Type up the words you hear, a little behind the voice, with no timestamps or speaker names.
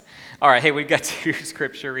All right, hey, we've got two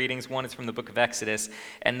scripture readings. One is from the book of Exodus,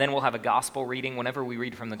 and then we'll have a gospel reading. Whenever we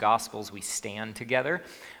read from the Gospels, we stand together.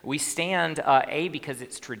 We stand, because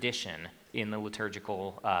it's tradition in the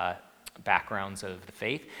liturgical backgrounds of the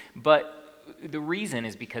faith, but the reason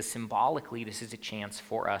is because symbolically this is a chance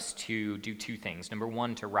for us to do two things. Number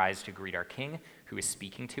one, to rise to greet our King who is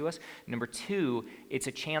speaking to us. Number two, it's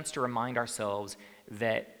a chance to remind ourselves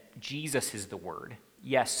that Jesus is the Word.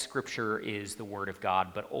 Yes, Scripture is the Word of God,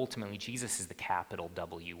 but ultimately Jesus is the capital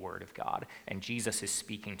W Word of God, and Jesus is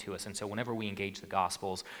speaking to us. And so whenever we engage the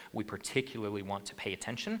Gospels, we particularly want to pay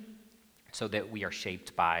attention so that we are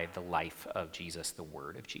shaped by the life of Jesus, the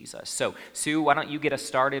Word of Jesus. So, Sue, why don't you get us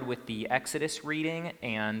started with the Exodus reading,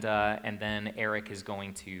 and then Eric is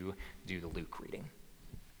going to do the Luke reading.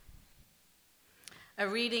 A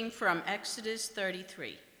reading from Exodus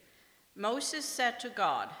 33. Moses said to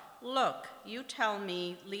God, "Look, you tell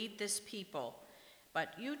me, lead this people,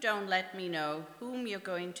 but you don't let me know whom you're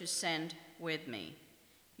going to send with me.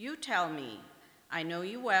 You tell me, I know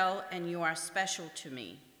you well and you are special to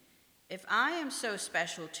me. If I am so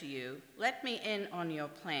special to you, let me in on your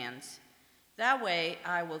plans. That way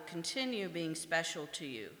I will continue being special to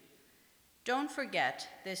you. Don't forget,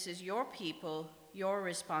 this is your people, your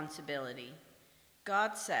responsibility."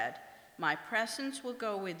 God said, "My presence will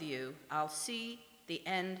go with you. I'll see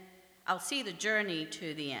the journey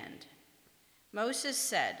to the end." Moses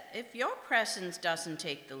said, "If your presence doesn't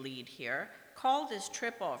take the lead here, call this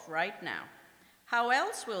trip off right now. How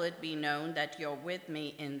else will it be known that you're with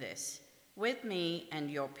me in this, with me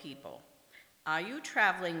and your people? Are you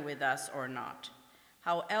traveling with us or not?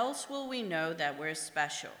 How else will we know that we're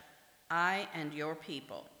special, I and your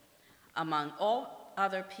people, among all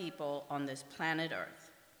other people on this planet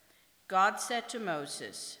Earth?" God said to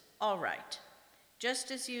Moses, "All right,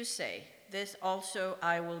 just as you say, this also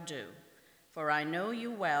I will do, for I know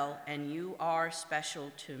you well and you are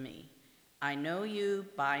special to me. I know you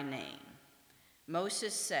by name."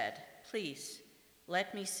 Moses said, "Please,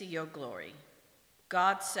 let me see your glory."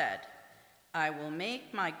 God said, "I will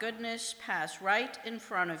make my goodness pass right in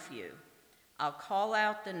front of you. I'll call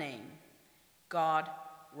out the name, God,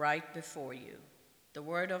 right before you." The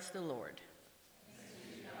word of the Lord.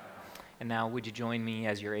 And now would you join me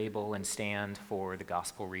as you're able and stand for the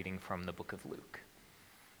gospel reading from the book of Luke.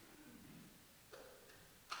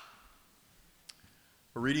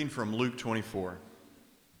 A reading from Luke 24.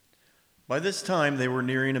 By this time they were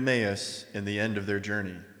nearing Emmaus and the end of their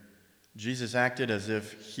journey. Jesus acted as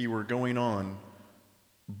if he were going on,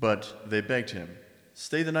 but they begged him,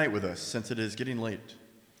 "Stay the night with us, since it is getting late."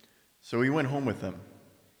 So he went home with them.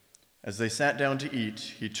 As they sat down to eat,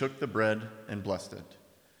 he took the bread and blessed it.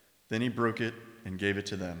 Then he broke it and gave it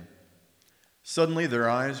to them. Suddenly their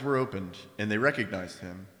eyes were opened, and they recognized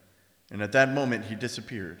him, and at that moment he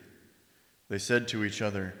disappeared. They said to each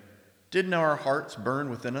other, "Didn't our hearts burn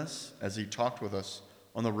within us as he talked with us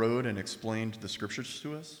on the road and explained the scriptures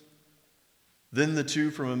to us?" Then the two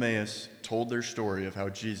from Emmaus told their story of how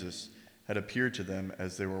Jesus had appeared to them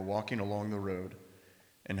as they were walking along the road,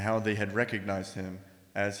 and how they had recognized him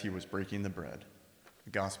as he was breaking the bread.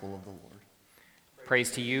 The Gospel of the Lord.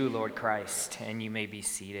 Praise to you, Lord Christ, and you may be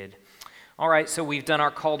seated. All right, so we've done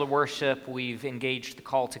our call to worship. We've engaged the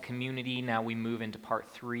call to community. Now we move into part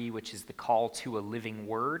 3, which is the call to a living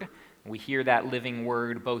word. We hear that living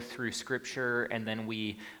word both through Scripture, and then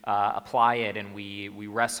we apply it and we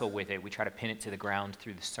wrestle with it. We try to pin it to the ground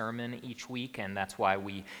through the sermon each week, and that's why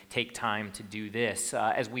we take time to do this.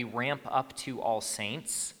 As we ramp up to All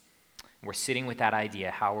Saints, we're sitting with that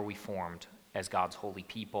idea: how are we formed as God's holy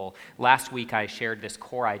people? Last week I shared this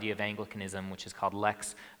core idea of Anglicanism, which is called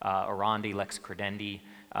lex orandi, lex credendi,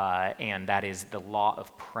 and that is the law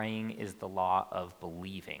of praying is the law of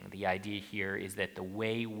believing. The idea here is that the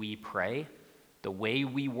way we pray, the way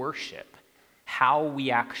we worship, how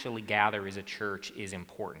we actually gather as a church is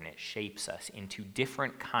important. It shapes us into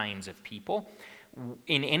different kinds of people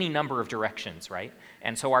in any number of directions, right?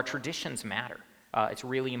 And so our traditions matter. It's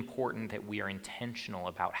really important that we are intentional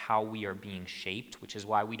about how we are being shaped, which is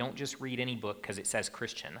why we don't just read any book because it says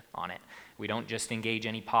Christian on it. We don't just engage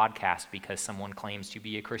any podcast because someone claims to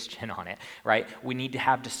be a Christian on it, right? We need to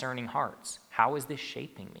have discerning hearts. How is this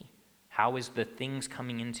shaping me? How is the things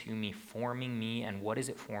coming into me forming me, and what is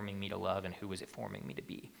it forming me to love, and who is it forming me to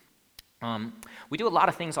be? We do a lot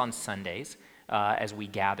of things on Sundays as we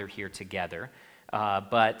gather here together.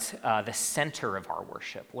 But the center of our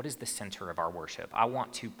worship, what is the center of our worship? I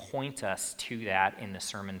want to point us to that in the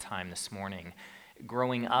sermon time this morning.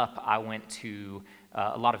 Growing up, I went to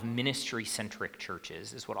a lot of ministry-centric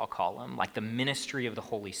churches is what I'll call them, like the ministry of the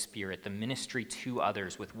Holy Spirit, the ministry to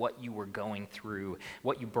others with what you were going through,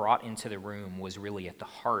 what you brought into the room was really at the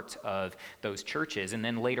heart of those churches. And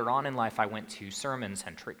then later on in life, I went to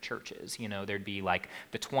sermon-centric churches. There'd be like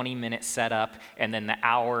the 20-minute setup, and then the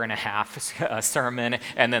hour and a half sermon,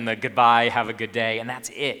 and then the goodbye, have a good day, and that's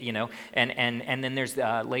it, And then there's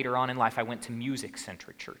later on in life, I went to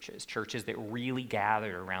music-centric churches that really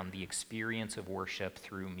gathered around the experience of worship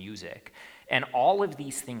through music. And all of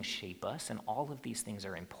these things shape us, and all of these things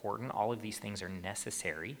are important. All of these things are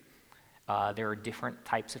necessary. There are different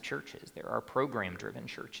types of churches. There are program-driven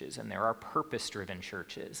churches, and there are purpose-driven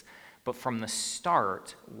churches. But from the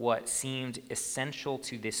start, what seemed essential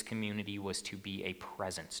to this community was to be a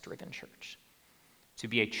presence-driven church, to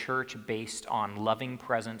be a church based on loving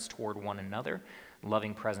presence toward one another,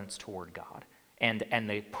 loving presence toward God. And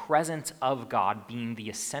the presence of God being the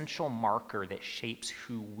essential marker that shapes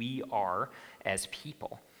who we are as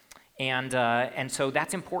people. And so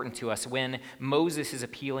that's important to us. When Moses is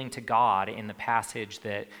appealing to God in the passage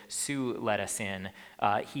that Sue led us in,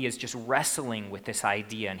 he is just wrestling with this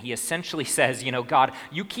idea. And he essentially says, God,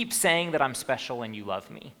 you keep saying that I'm special and you love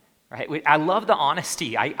me. Right? I love the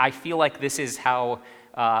honesty. I feel like this is how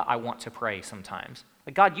I want to pray sometimes.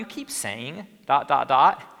 Like, God, you keep saying ...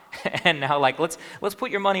 And now, let's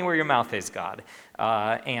put your money where your mouth is, God.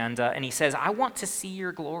 And he says, I want to see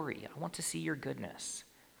your glory. I want to see your goodness.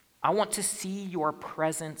 I want to see your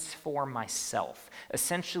presence for myself.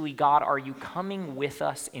 Essentially, God, are you coming with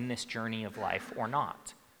us in this journey of life or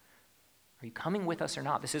not? Are you coming with us or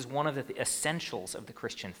not? This is one of the essentials of the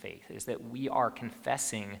Christian faith, is that we are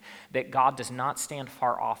confessing that God does not stand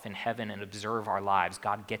far off in heaven and observe our lives.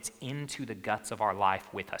 God gets into the guts of our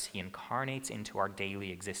life with us. He incarnates into our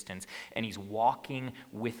daily existence, and he's walking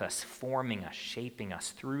with us, forming us, shaping us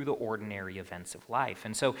through the ordinary events of life.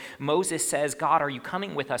 And so Moses says, God, are you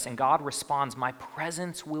coming with us? And God responds, my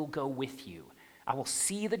presence will go with you. I will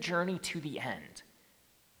see the journey to the end.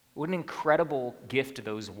 What an incredible gift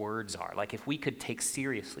those words are. Like, if we could take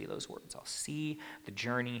seriously those words, I'll see the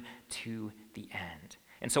journey to the end.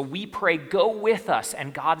 And so we pray, go with us.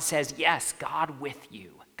 And God says, yes, God with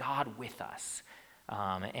you, God with us.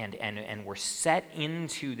 And we're set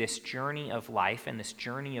into this journey of life and this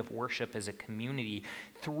journey of worship as a community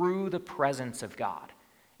through the presence of God.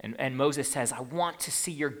 And Moses says, I want to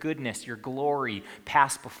see your goodness, your glory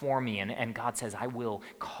pass before me. And God says, I will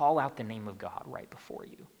call out the name of God right before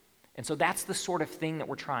you. And so that's the sort of thing that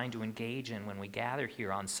we're trying to engage in when we gather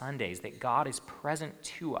here on Sundays, that God is present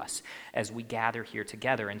to us as we gather here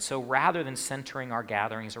together. And so rather than centering our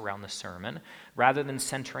gatherings around the sermon, rather than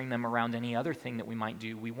centering them around any other thing that we might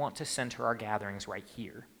do, we want to center our gatherings right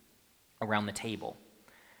here, around the table.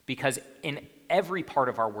 Because in every part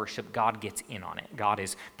of our worship, God gets in on it. God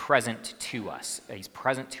is present to us. He's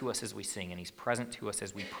present to us as we sing, and he's present to us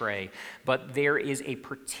as we pray. But there is a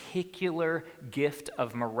particular gift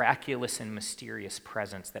of miraculous and mysterious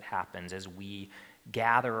presence that happens as we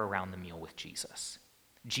gather around the meal with Jesus.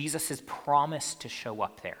 Jesus has promised to show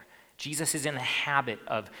up there. Jesus is in the habit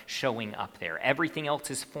of showing up there. Everything else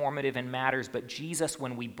is formative and matters, but Jesus,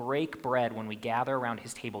 when we break bread, when we gather around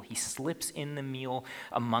his table, he slips in the meal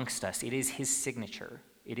amongst us. It is his signature.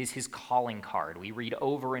 It is his calling card. We read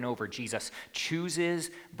over and over, Jesus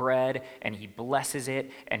chooses bread, and he blesses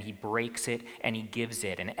it, and he breaks it, and he gives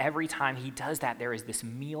it. And every time he does that, there is this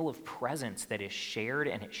meal of presence that is shared,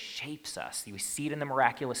 and it shapes us. We see it in the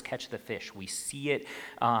miraculous catch of the fish. We see it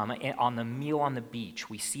on the meal on the beach.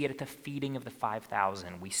 We see it at the feeding of the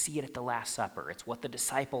 5,000. We see it at the Last Supper. It's what the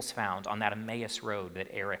disciples found on that Emmaus road that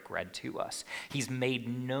Eric read to us. He's made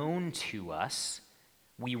known to us.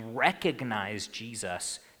 We recognize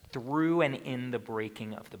Jesus through and in the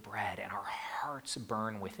breaking of the bread, and our hearts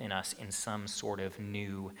burn within us in some sort of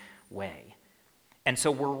new way. And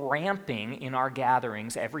so we're ramping in our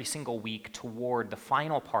gatherings every single week toward the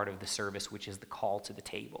final part of the service, which is the call to the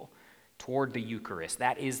table, toward the Eucharist.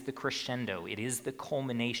 That is the crescendo. It is the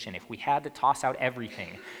culmination. If we had to toss out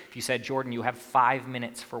everything, if you said, Jordan, you have 5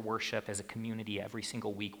 minutes for worship as a community every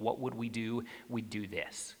single week, what would we do? We'd do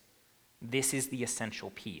this. This is the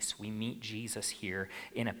essential piece. We meet Jesus here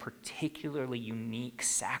in a particularly unique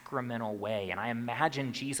sacramental way. And I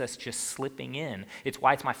imagine Jesus just slipping in. It's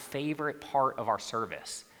why it's my favorite part of our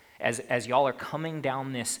service. as y'all are coming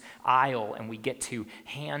down this aisle and we get to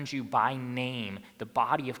hand you by name the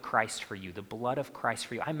body of Christ for you, the blood of Christ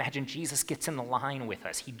for you, I imagine Jesus gets in the line with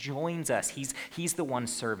us. He joins us. He's the one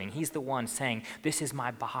serving. He's the one saying, this is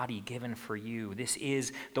my body given for you. This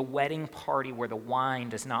is the wedding party where the wine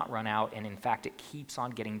does not run out, and in fact, it keeps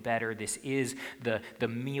on getting better. This is the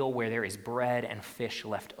meal where there is bread and fish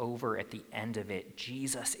left over at the end of it.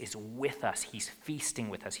 Jesus is with us. He's feasting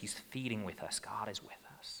with us. He's feeding with us. God is with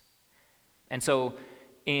us. And so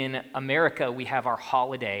in America, we have our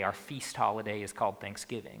holiday. Our feast holiday is called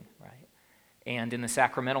Thanksgiving, right? And in the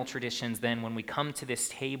sacramental traditions, then, when we come to this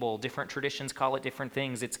table, different traditions call it different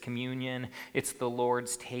things. It's communion, it's the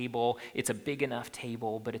Lord's table, it's a big enough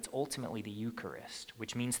table, but it's ultimately the Eucharist,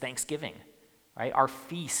 which means thanksgiving, right? Our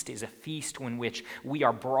feast is a feast in which we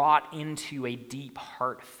are brought into a deep,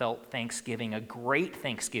 heartfelt thanksgiving. A great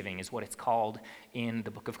thanksgiving is what it's called in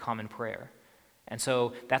the Book of Common Prayer. And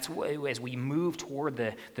so that's as we move toward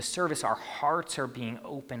the service, our hearts are being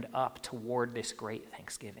opened up toward this great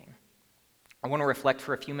thanksgiving. I want to reflect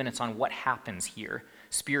for a few minutes on what happens here,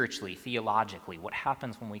 spiritually, theologically, what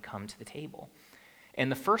happens when we come to the table.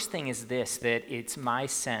 And the first thing is this, that it's my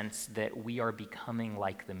sense that we are becoming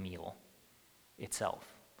like the meal itself.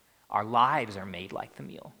 Our lives are made like the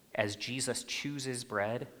meal. As Jesus chooses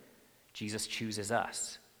bread, Jesus chooses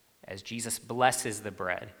us. As Jesus blesses the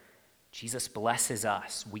bread, Jesus blesses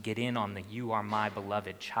us. We get in on the "you are my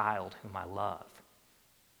beloved child whom I love."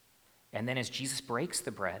 And then as Jesus breaks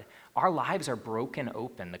the bread, our lives are broken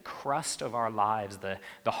open. The crust of our lives, the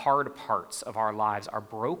hard parts of our lives are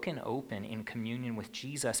broken open in communion with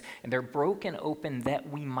Jesus, and they're broken open that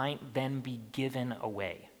we might then be given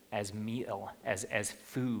away as meal, as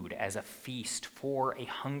food, as a feast for a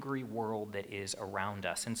hungry world that is around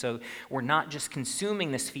us. And so we're not just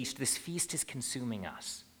consuming this feast is consuming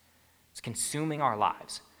us. It's consuming our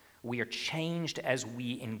lives. We are changed as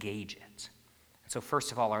we engage it. So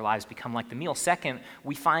first of all, our lives become like the meal. Second,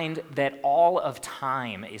 we find that all of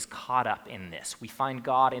time is caught up in this. We find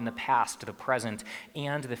God in the past, the present,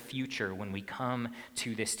 and the future when we come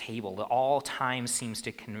to this table. All time seems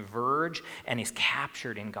to converge and is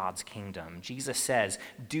captured in God's kingdom. Jesus says,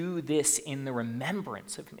 "Do this in the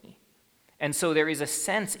remembrance of me." And so there is a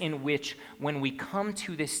sense in which when we come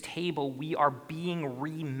to this table, we are being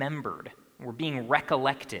remembered. We're being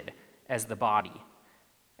recollected as the body.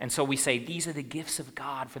 And so we say, these are the gifts of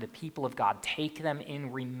God for the people of God. Take them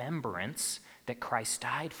in remembrance that Christ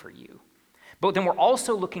died for you. But then we're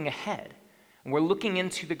also looking ahead. We're looking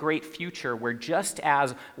into the great future where just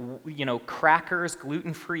as, crackers,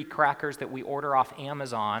 gluten-free crackers that we order off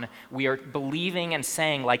Amazon, we are believing and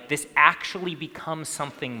saying, like, this actually becomes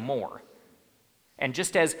something more. And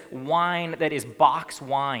just as wine that is box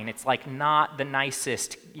wine, it's like not the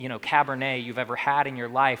nicest, Cabernet you've ever had in your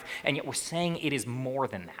life, and yet we're saying it is more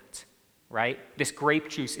than that, right? This grape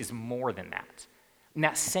juice is more than that. In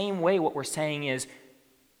that same way, what we're saying is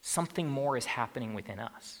something more is happening within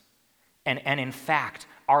us. And in fact,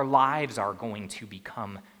 our lives are going to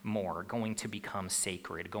become more, going to become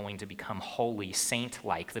sacred, going to become holy,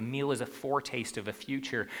 saint-like. The meal is a foretaste of a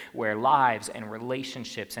future where lives and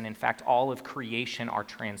relationships and in fact all of creation are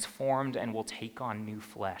transformed and will take on new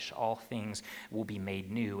flesh. All things will be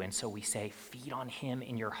made new. And so we say, feed on him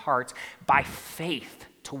in your hearts by faith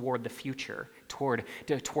toward the future, toward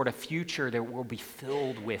a future that will be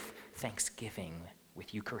filled with thanksgiving,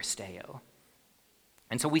 with Eucharisteo.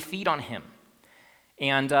 And so we feed on him.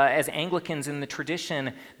 And as Anglicans in the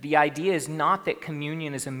tradition, the idea is not that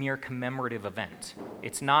communion is a mere commemorative event.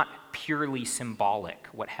 It's not purely symbolic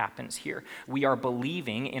what happens here. We are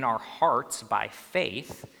believing in our hearts by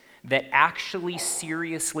faith that actually,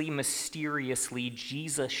 seriously, mysteriously,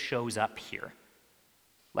 Jesus shows up here.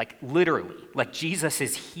 Like literally, like Jesus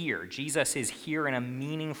is here. Jesus is here in a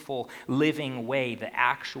meaningful, living way, the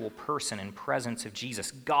actual person and presence of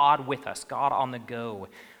Jesus. God with us, God on the go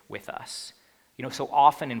with us. So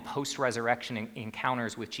often in post-resurrection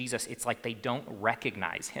encounters with Jesus, it's like they don't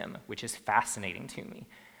recognize him, which is fascinating to me.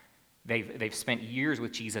 They've spent years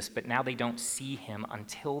with Jesus, but now they don't see him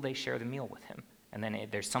until they share the meal with him. And then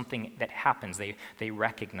there's something that happens. They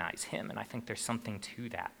recognize him, and I think there's something to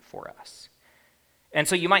that for us. And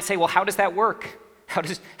so you might say, well, how does that work?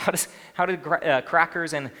 How do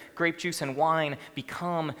crackers and grape juice and wine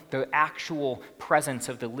become the actual presence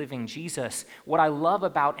of the living Jesus? What I love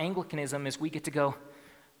about Anglicanism is we get to go,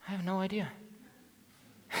 I have no idea.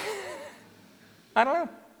 I don't know.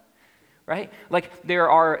 Right? Like there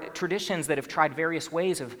are traditions that have tried various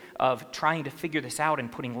ways of trying to figure this out and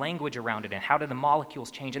putting language around it and how do the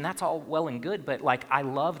molecules change, and that's all well and good, but like I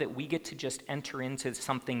love that we get to just enter into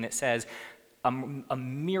something that says, a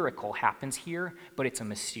miracle happens here, but it's a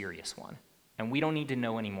mysterious one. And we don't need to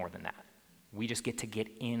know any more than that. We just get to get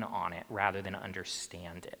in on it rather than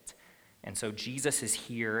understand it. And so Jesus is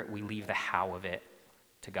here. We leave the how of it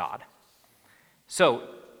to God. So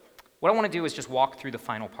what I want to do is just walk through the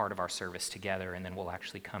final part of our service together, and then we'll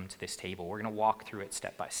actually come to this table. We're going to walk through it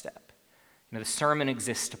step by step. The sermon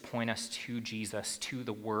exists to point us to Jesus, to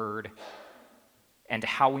the Word, and to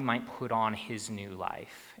how we might put on his new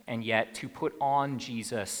life. And yet, to put on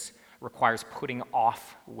Jesus requires putting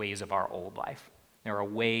off ways of our old life. There are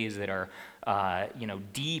ways that are,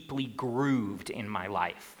 deeply grooved in my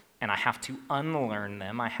life, and I have to unlearn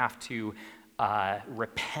them. I have to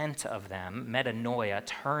repent of them, metanoia,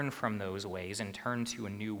 turn from those ways and turn to a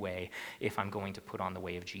new way if I'm going to put on the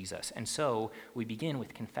way of Jesus. And so we begin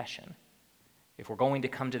with confession. If we're going to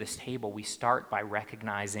come to this table, we start by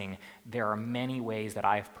recognizing there are many ways that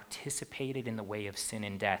I have participated in the way of sin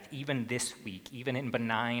and death, even this week, even in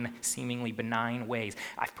benign, seemingly benign ways.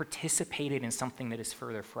 I've participated in something that is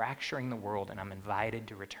further fracturing the world, and I'm invited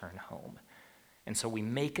to return home. And so we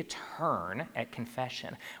make a turn at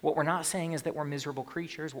confession. What we're not saying is that we're miserable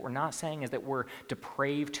creatures. What we're not saying is that we're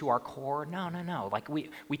depraved to our core. No. Like we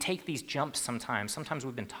take these jumps sometimes. Sometimes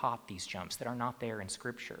we've been taught these jumps that are not there in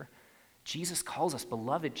Scripture. Jesus calls us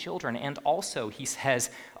beloved children, and also he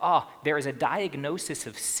says, there is a diagnosis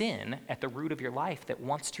of sin at the root of your life that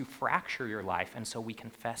wants to fracture your life, and so we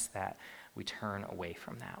confess that. We turn away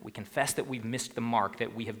from that. We confess that we've missed the mark,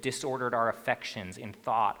 that we have disordered our affections in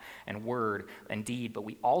thought and word and deed, but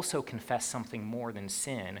we also confess something more than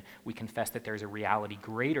sin. We confess that there's a reality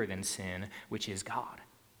greater than sin, which is God.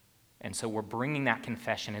 And so we're bringing that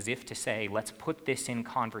confession as if to say, let's put this in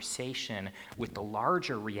conversation with the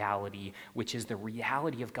larger reality, which is the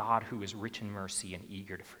reality of God who is rich in mercy and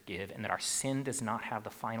eager to forgive, and that our sin does not have the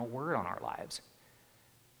final word on our lives.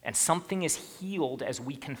 And something is healed as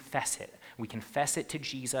we confess it. We confess it to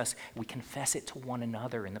Jesus. We confess it to one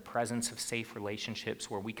another in the presence of safe relationships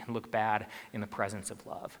where we can look bad in the presence of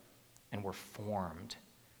love. And we're formed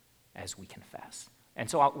as we confess. And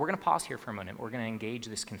so we're going to pause here for a moment. We're going to engage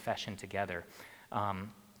this confession together. I'm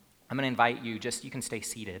going to invite you, you can stay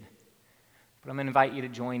seated, but I'm going to invite you to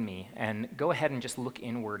join me and go ahead and just look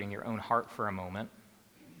inward in your own heart for a moment.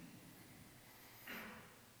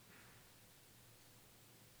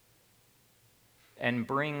 And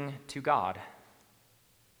bring to God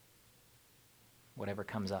whatever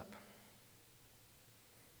comes up.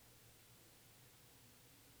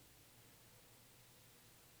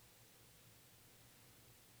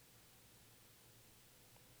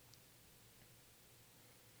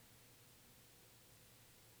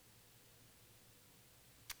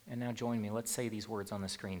 And now join me. Let's say these words on the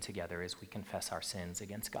screen together as we confess our sins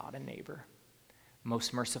against God and neighbor.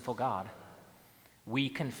 Most merciful God, we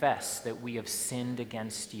confess that we have sinned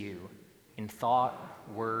against you in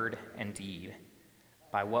thought, word, and deed,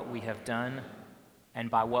 by what we have done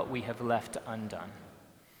and by what we have left undone.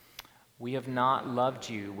 We have not loved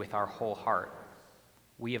you with our whole heart.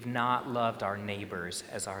 We have not loved our neighbors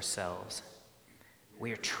as ourselves.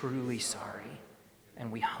 We are truly sorry,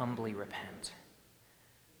 and we humbly repent.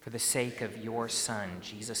 For the sake of your Son,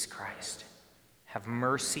 Jesus Christ, have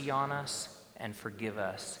mercy on us and forgive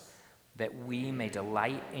us, that we may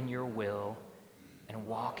delight in your will and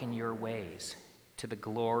walk in your ways, to the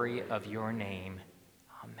glory of your name.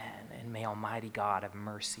 Amen. And may Almighty God have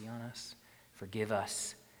mercy on us, forgive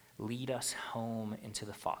us, lead us home into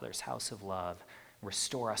the Father's house of love,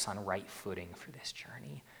 restore us on right footing for this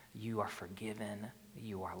journey. You are forgiven,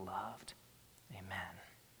 you are loved. Amen.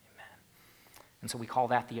 And so we call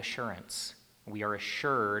that the assurance. We are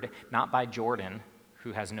assured not by Jordan,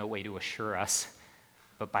 who has no way to assure us,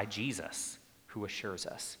 but by Jesus, who assures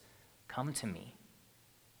us. Come to me,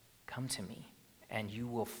 and you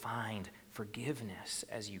will find forgiveness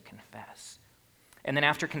as you confess. And then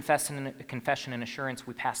after confession and assurance,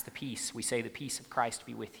 we pass the peace. We say, the peace of Christ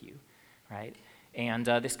be with you, right? And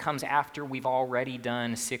this comes after we've already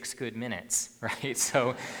done 6 good minutes, right?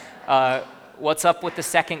 So what's up with the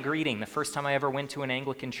second greeting? The first time I ever went to an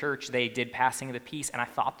Anglican church, they did passing of the peace, and I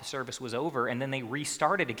thought the service was over, and then they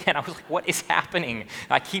restarted again. I was like, what is happening?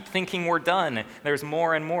 I keep thinking we're done. There's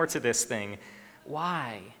more and more to this thing.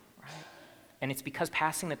 Why? Right? And it's because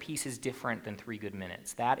passing the peace is different than 3 good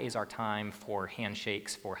minutes. That is our time for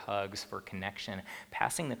handshakes, for hugs, for connection.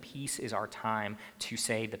 Passing the peace is our time to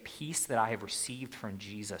say, the peace that I have received from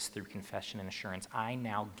Jesus through confession and assurance, I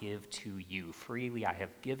now give to you. Freely I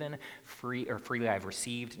have given, freely I have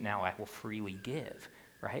received, now I will freely give,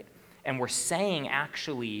 right? And we're saying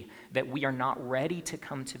actually that we are not ready to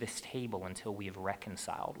come to this table until we have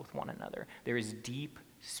reconciled with one another. There is deep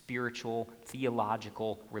spiritual,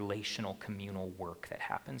 theological, relational, communal work that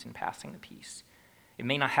happens in passing the peace. It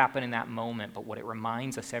may not happen in that moment, but what it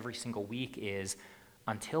reminds us every single week is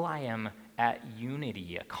until I am at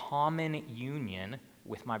unity, a common union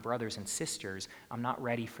with my brothers and sisters, I'm not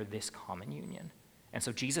ready for this common union. And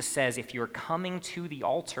so Jesus says, if you're coming to the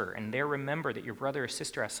altar and there remember that your brother or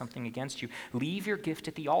sister has something against you, leave your gift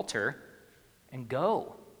at the altar and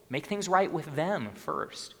go. Make things right with them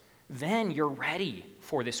first. Then you're ready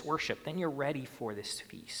for this worship. Then you're ready for this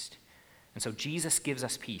feast. And so Jesus gives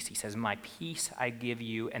us peace. He says, my peace I give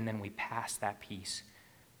you, and then we pass that peace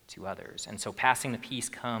to others. And so passing the peace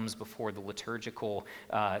comes before the liturgical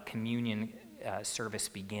communion service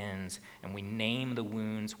begins, and we name the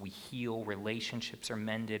wounds, we heal, relationships are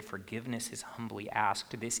mended, forgiveness is humbly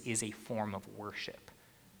asked. This is a form of worship.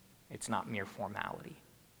 It's not mere formality.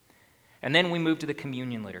 And then we move to the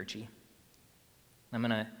communion liturgy. I'm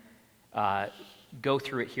going to go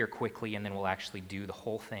through it here quickly, and then we'll actually do the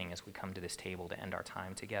whole thing as we come to this table to end our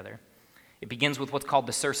time together. It begins with what's called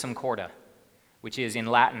the Sursum Corda, which is in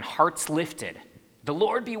Latin, hearts lifted. The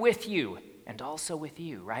Lord be with you, and also with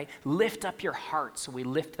you, right? Lift up your hearts, so we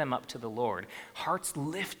lift them up to the Lord. Hearts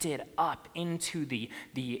lifted up into the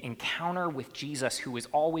encounter with Jesus, who is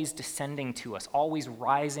always descending to us, always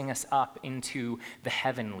rising us up into the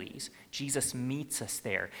heavenlies. Jesus meets us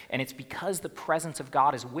there, and it's because the presence of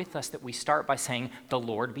God is with us that we start by saying, the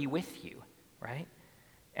Lord be with you, right?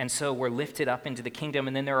 And so we're lifted up into the kingdom,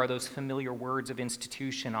 and then there are those familiar words of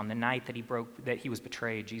institution. On the night that he was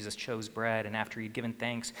betrayed, Jesus chose bread, and after he'd given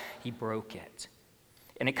thanks, he broke it.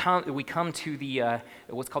 And we come to the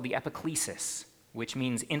what's called the epiklesis, which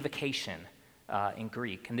means invocation in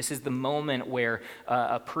Greek. And this is the moment where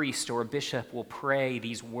a priest or a bishop will pray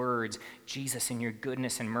these words, Jesus, in your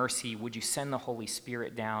goodness and mercy, would you send the Holy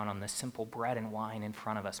Spirit down on the simple bread and wine in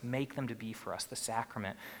front of us? Make them to be for us the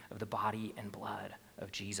sacrament of the body and blood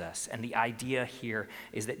of Jesus. And the idea here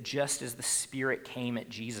is that just as the Spirit came at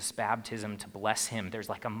Jesus' baptism to bless him, there's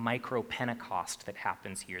like a micro Pentecost that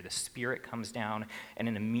happens here. The Spirit comes down and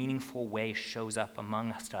in a meaningful way shows up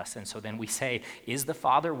amongst us. And so then we say, is the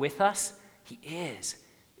Father with us? He is.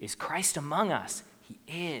 Is Christ among us? He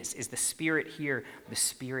is. Is the Spirit here? The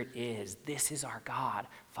Spirit is. This is our God,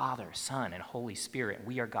 Father, Son, and Holy Spirit.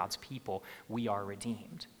 We are God's people. We are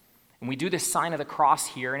redeemed. And we do this sign of the cross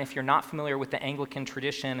here, and if you're not familiar with the Anglican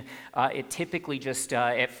tradition, it typically just,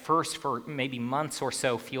 at first, for maybe months or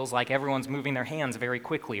so, feels like everyone's moving their hands very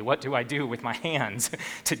quickly. What do I do with my hands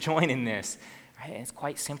to join in this? Right? And it's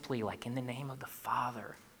quite simply like, in the name of the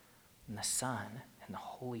Father, and the Son, and the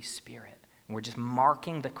Holy Spirit. And we're just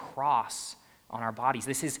marking the cross on our bodies.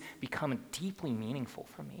 This has become deeply meaningful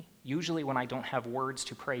for me. Usually when I don't have words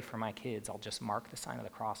to pray for my kids, I'll just mark the sign of the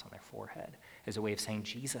cross on their forehead as a way of saying,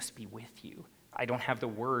 Jesus be with you. I don't have the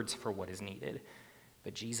words for what is needed,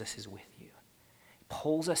 but Jesus is with you. It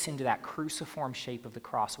pulls us into that cruciform shape of the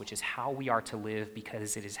cross, which is how we are to live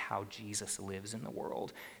because it is how Jesus lives in the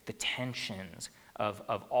world. The tensions of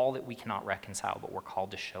all that we cannot reconcile, but we're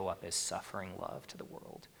called to show up as suffering love to the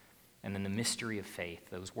world. And then the mystery of faith,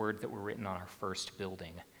 those words that were written on our first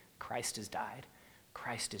building. Christ has died.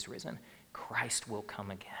 Christ is risen. Christ will come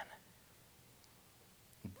again.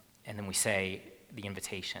 And then we say the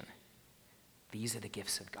invitation. These are the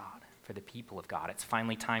gifts of God for the people of God. It's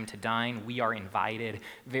finally time to dine. We are invited.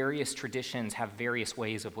 Various traditions have various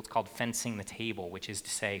ways of what's called fencing the table, which is to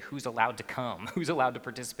say who's allowed to come, who's allowed to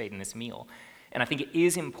participate in this meal. And I think it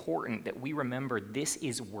is important that we remember this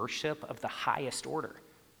is worship of the highest order.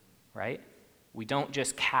 Right? We don't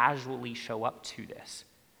just casually show up to this.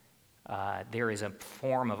 There is a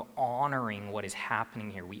form of honoring what is happening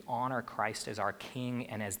here. We honor Christ as our King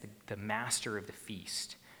and as the master of the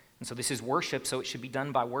feast. And so this is worship, so it should be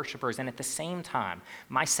done by worshipers. And at the same time,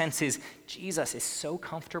 my sense is Jesus is so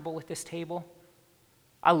comfortable at this table.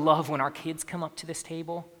 I love when our kids come up to this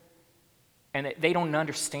table and they don't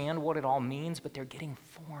understand what it all means, but they're getting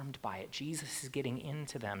formed by it. Jesus is getting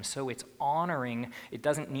into them. So it's honoring. It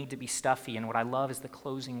doesn't need to be stuffy. And what I love is the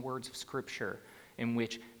closing words of Scripture in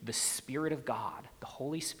which the Spirit of God, the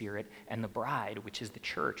Holy Spirit, and the bride, which is the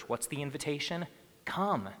church, what's the invitation?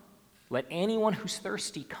 Come. Let anyone who's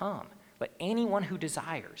thirsty come. Let anyone who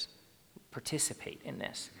desires participate in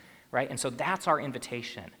this, right? And so that's our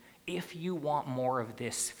invitation. If you want more of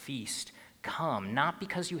this feast, come, not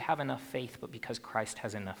because you have enough faith, but because Christ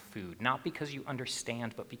has enough food. Not because you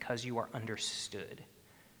understand, but because you are understood.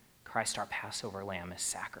 Christ, our Passover lamb, is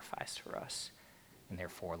sacrificed for us, and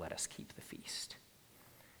therefore let us keep the feast.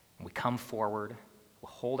 And we come forward,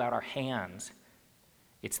 we'll hold out our hands.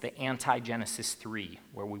 It's the anti-Genesis 3,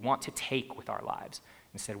 where we want to take with our lives.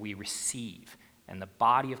 Instead, we receive and the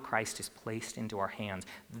body of Christ is placed into our hands.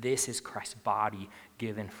 This is Christ's body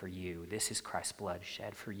given for you. This is Christ's blood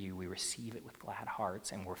shed for you. We receive it with glad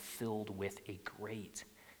hearts, and we're filled with a great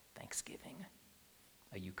thanksgiving,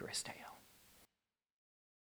 a Eucharisteo.